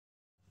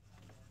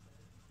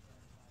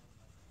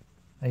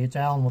Hey, it's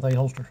Alan with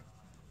Aholster.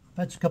 I've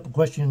had a couple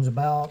questions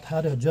about how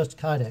to adjust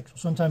kydex. Well,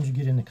 sometimes you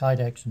get in the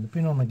kydex, and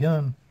depending on the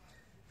gun,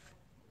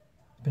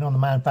 depending on the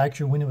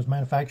manufacturer, when it was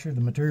manufactured,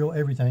 the material,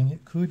 everything,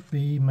 it could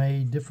be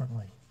made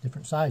differently.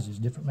 Different sizes,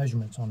 different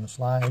measurements on the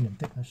slide and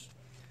thickness.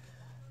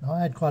 Now,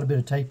 I add quite a bit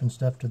of tape and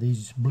stuff to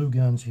these blue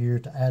guns here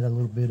to add a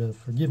little bit of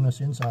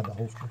forgiveness inside the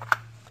holster.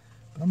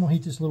 But I'm going to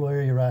heat this little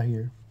area right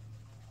here.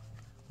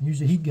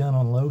 Use a heat gun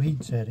on low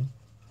heat setting.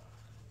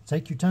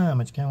 Take your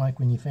time. It's kind of like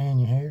when you fan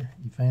your hair.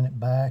 You fan it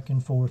back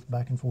and forth,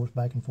 back and forth,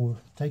 back and forth.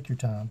 Take your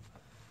time.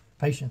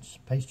 Patience.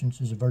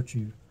 Patience is a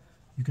virtue.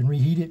 You can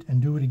reheat it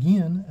and do it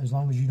again as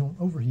long as you don't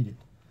overheat it.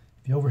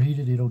 If you overheat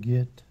it, it'll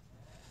get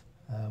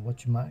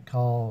what you might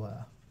call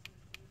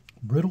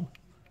brittle,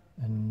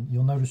 and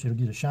you'll notice it'll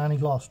get a shiny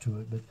gloss to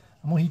it. But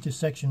I'm going to heat this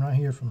section right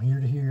here from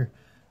here to here.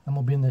 I'm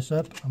going to bend this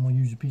up. I'm going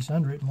to use a piece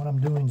under it, and what I'm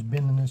doing is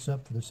bending this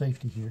up for the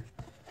safety here.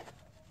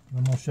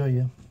 I'm going to show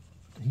you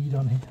the heat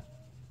on here.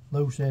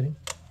 Low setting.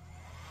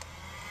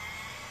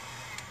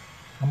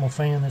 I'm going to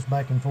fan this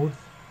back and forth.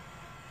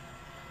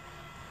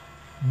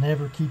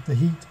 Never keep the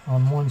heat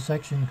on one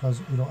section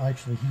because it'll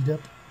actually heat up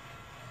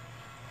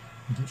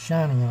and get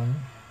shiny on you.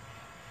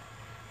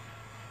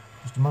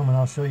 Just a moment,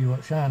 I'll show you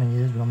what shining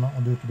is, but I'm not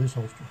going to do it for this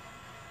holster.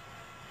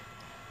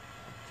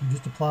 If you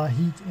just apply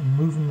heat and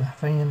moving the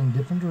fan in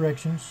different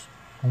directions,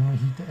 only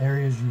heat the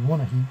areas you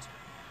want to heat,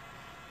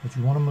 that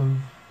you want to move.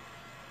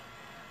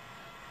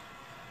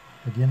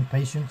 Again,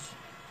 patience.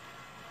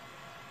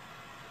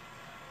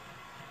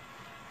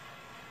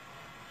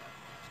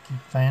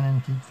 Keep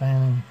fanning, keep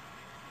fanning.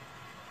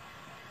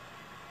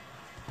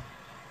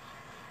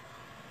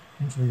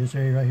 Eventually this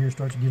area right here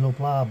starts to get a little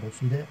pliable.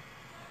 See that? Of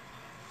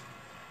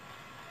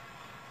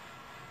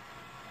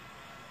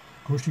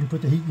course you can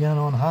put the heat gun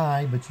on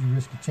high, but you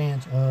risk a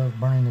chance of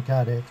burning the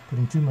kydex,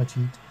 putting too much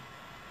heat.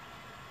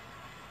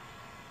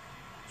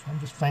 So I'm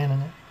just fanning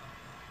it.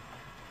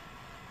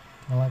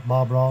 Kind of like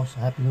Bob Ross, a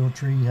happy little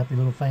tree, happy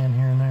little fan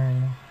here and there,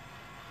 you know.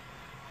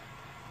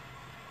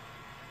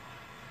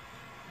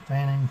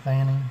 Fanning,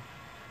 fanning.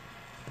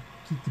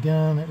 Keep the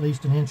gun at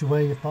least an inch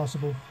away if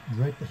possible.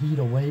 Direct the heat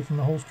away from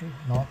the holster,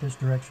 not this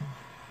direction.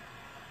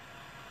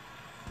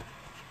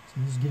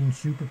 See, this is getting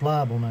super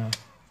pliable now.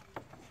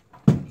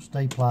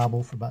 Stay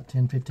pliable for about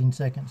 10-15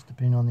 seconds,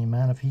 depending on the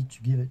amount of heat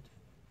you give it.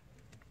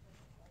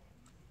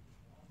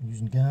 I'm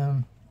using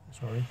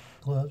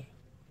gloves.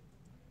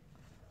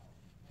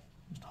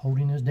 Just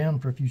holding this down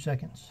for a few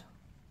seconds.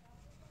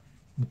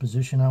 In the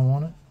position I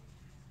want it.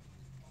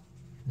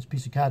 This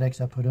piece of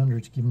kydex I put under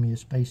it's giving me a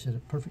space, at a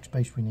perfect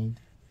space we need.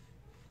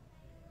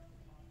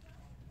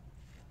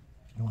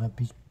 If you don't have a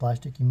piece of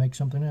plastic, you make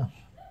something else.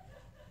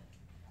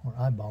 Or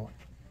eyeball it.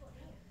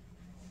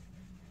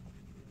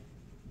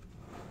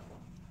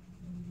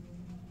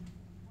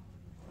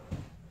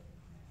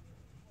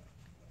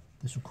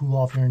 This will cool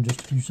off here in just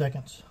a few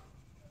seconds.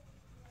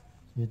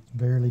 See, it's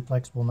barely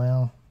flexible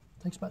now.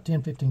 It takes about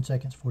 10-15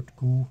 seconds for it to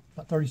cool.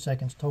 About 30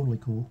 seconds totally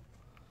cool.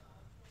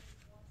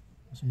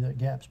 See that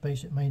gap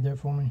space it made there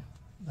for me?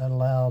 That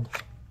allowed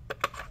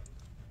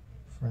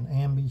for an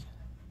ambi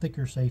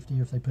thicker safety,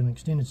 or if they put an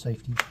extended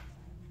safety,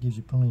 it gives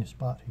you plenty of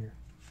spot here.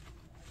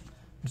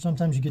 But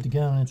sometimes you get the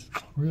gun and it's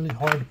really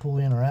hard to pull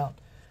in or out.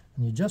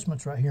 And the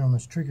adjustment's right here on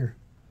this trigger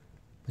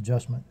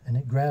adjustment, and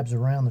it grabs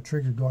around the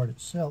trigger guard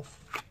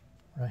itself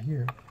right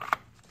here.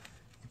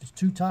 If it's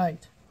too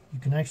tight, you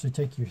can actually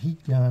take your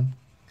heat gun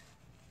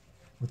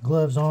with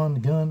gloves on,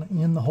 the gun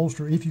in the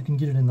holster, if you can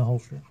get it in the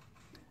holster,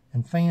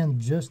 and fan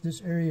just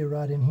this area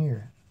right in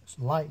here, just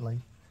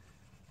lightly,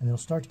 and it'll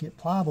start to get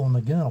pliable and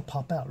the gun will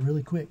pop out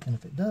really quick. And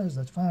if it does,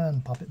 that's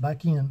fine, pop it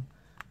back in.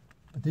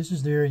 But this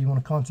is the area you want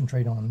to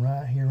concentrate on,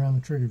 right here around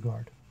the trigger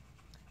guard.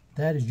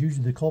 That is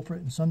usually the culprit,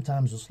 and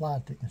sometimes the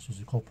slide thickness is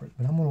the culprit.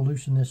 But I'm going to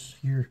loosen this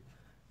here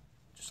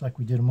just like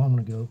we did a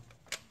moment ago.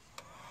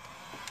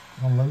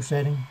 On low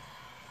setting.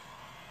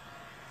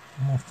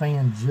 I'm going to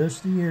fan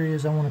just the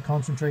areas I want to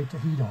concentrate the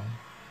heat on.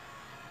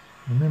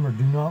 Remember,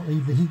 do not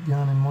leave the heat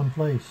gun in one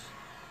place.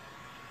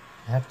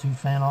 You have to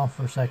fan off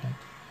for a second.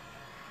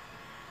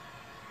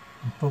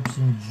 I'm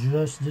focusing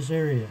just this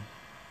area,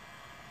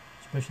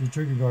 especially the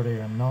trigger guard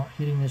area. I'm not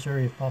hitting this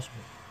area if possible.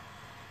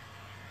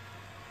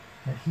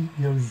 That heat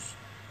goes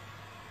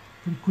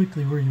pretty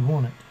quickly where you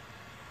want it.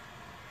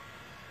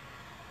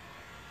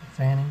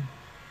 Fanning.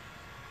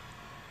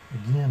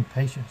 Again,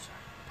 patience,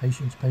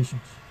 patience,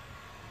 patience.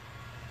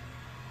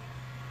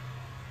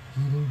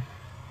 Heating.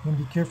 You want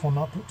to be careful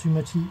not to put too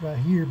much heat right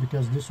here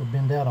because this will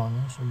bend out on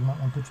you. So you might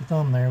want to put your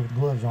thumb there with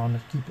gloves on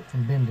to keep it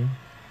from bending.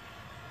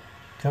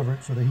 Cover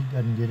it so the heat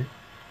doesn't get it.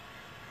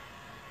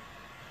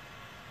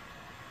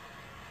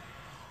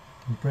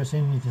 Can you press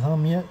in with your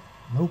thumb yet?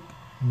 Nope.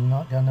 And you've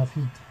not got enough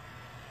heat.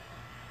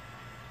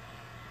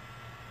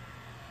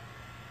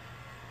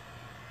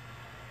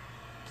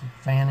 Keep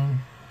fanning.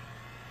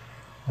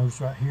 Notice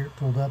right here it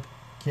pulled up,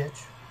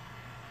 catch.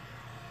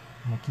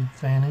 I'm going to keep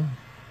fanning.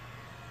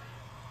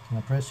 Can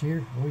I press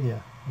here? Oh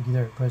yeah, looky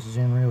there, it presses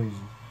in real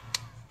easy.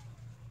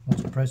 Once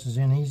it presses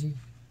in easy,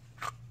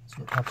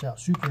 see it pops out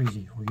super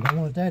easy. Well, you don't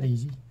want it that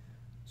easy,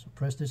 so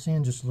press this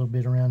in just a little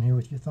bit around here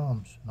with your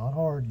thumbs. Not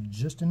hard,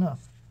 just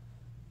enough.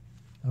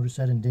 Notice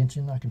that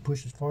indentation. I can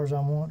push as far as I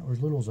want or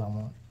as little as I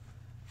want.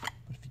 But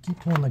if you keep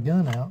pulling the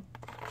gun out,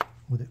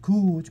 with it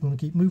cool, it's going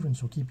to keep moving,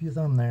 so keep your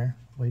thumb there.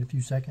 Wait a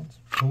few seconds,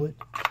 pull it.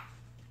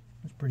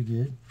 That's pretty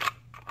good.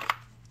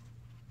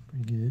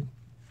 Pretty good.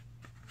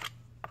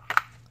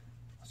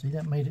 See,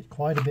 that made it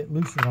quite a bit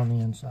looser on the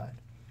inside.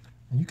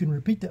 And you can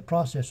repeat that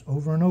process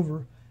over and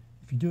over.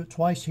 If you do it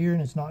twice here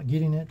and it's not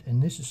getting it,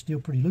 and this is still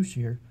pretty loose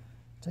here,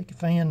 take a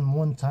fan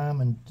one time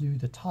and do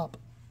the top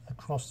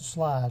across the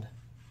slide.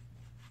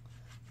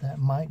 That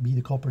might be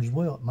the culprit as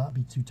well. It might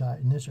be too tight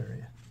in this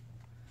area.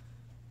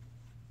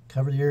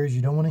 Cover the areas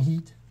you don't want to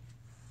heat.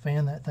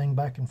 Fan that thing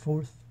back and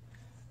forth.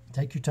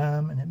 Take your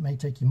time, and it may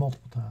take you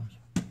multiple times.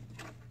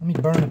 Let me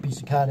burn a piece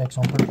of kydex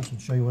on purpose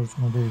and show you what it's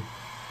going to do.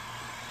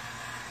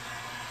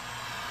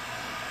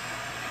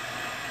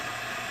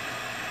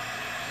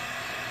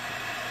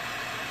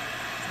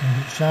 It's going to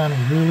get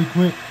shiny really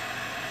quick.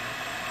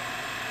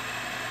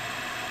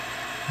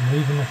 I'm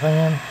leaving the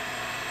fan.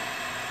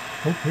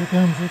 Oh, here it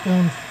comes, here it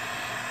comes.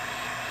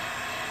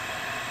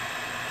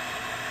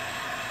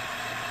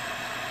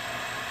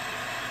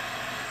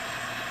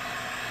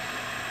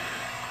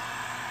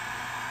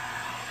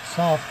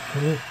 Soft,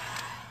 but look.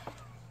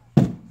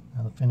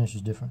 Now the finish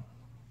is different.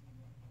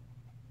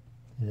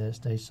 See that it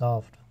stays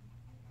soft.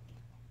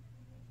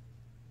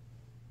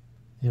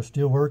 It'll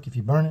still work if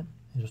you burn it.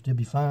 It'll still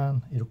be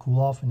fine. It'll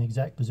cool off in the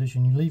exact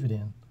position you leave it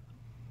in.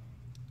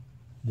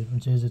 The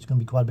difference is it's going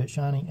to be quite a bit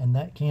shiny, and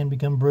that can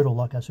become brittle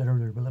like I said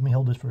earlier. But let me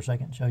hold this for a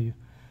second and show you.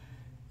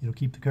 It'll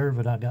keep the curve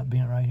that I got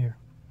bent right here.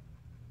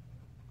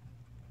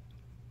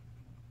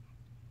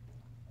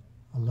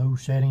 A low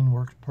setting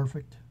works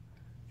perfect.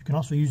 You can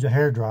also use a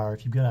hairdryer.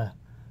 If you've got a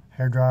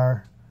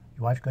hairdryer,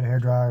 your wife's got a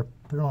hairdryer,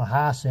 put it on a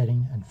high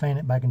setting and fan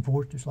it back and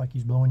forth just like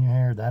he's blowing your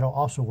hair. That'll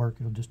also work.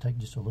 It'll just take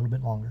just a little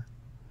bit longer.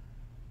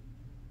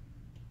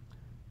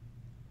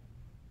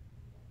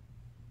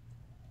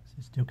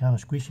 It's still kind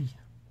of squishy.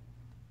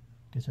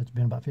 Guess that's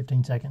been about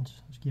 15 seconds.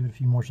 Let's give it a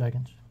few more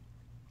seconds.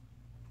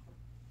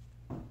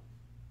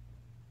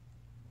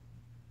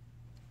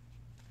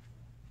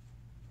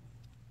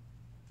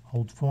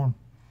 Holds form.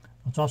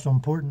 It's also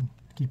important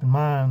to keep in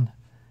mind,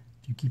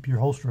 if you keep your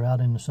holster out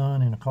in the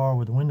sun in a car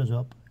with the windows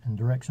up and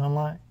direct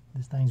sunlight,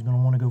 this thing's going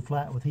to want to go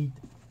flat with heat.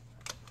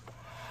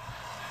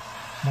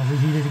 I'm going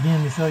to reheat it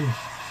again to show you.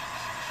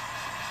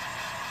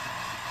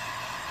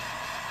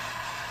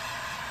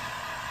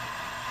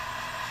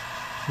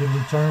 It'll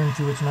return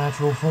to its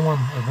natural form,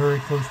 or very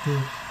close to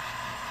it.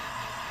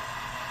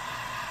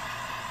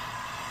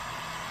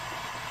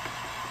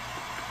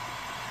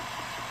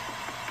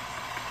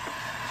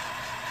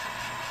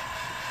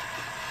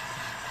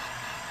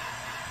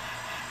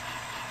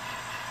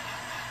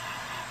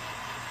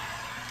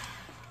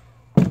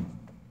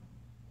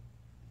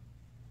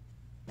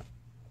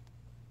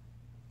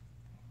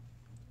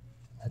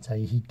 That's how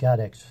you heat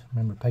kydex.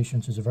 Remember,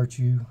 patience is a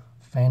virtue.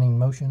 Fanning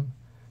motion.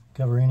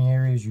 Cover any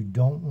areas you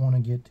don't want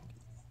to get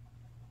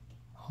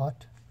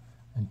hot,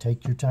 and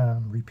take your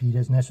time. Repeat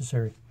as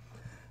necessary.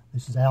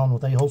 This is Alan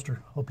with Aholster.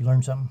 Hope you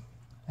learned something.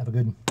 Have a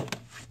good one.